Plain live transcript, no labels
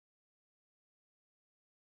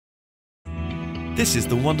This is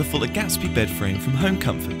the wonderful Agatsby bed frame from Home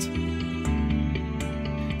Comfort.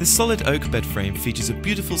 This solid oak bed frame features a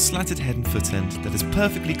beautiful slatted head and foot end that is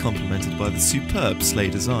perfectly complemented by the superb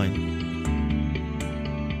sleigh design.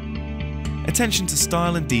 Attention to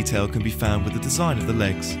style and detail can be found with the design of the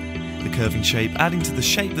legs, the curving shape adding to the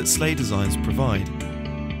shape that sleigh designs provide.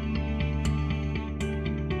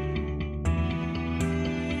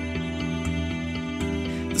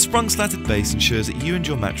 The sprung slatted base ensures that you and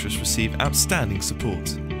your mattress receive outstanding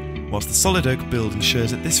support, whilst the solid oak build ensures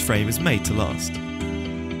that this frame is made to last.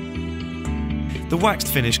 The waxed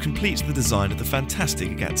finish completes the design of the fantastic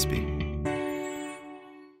Agatsby.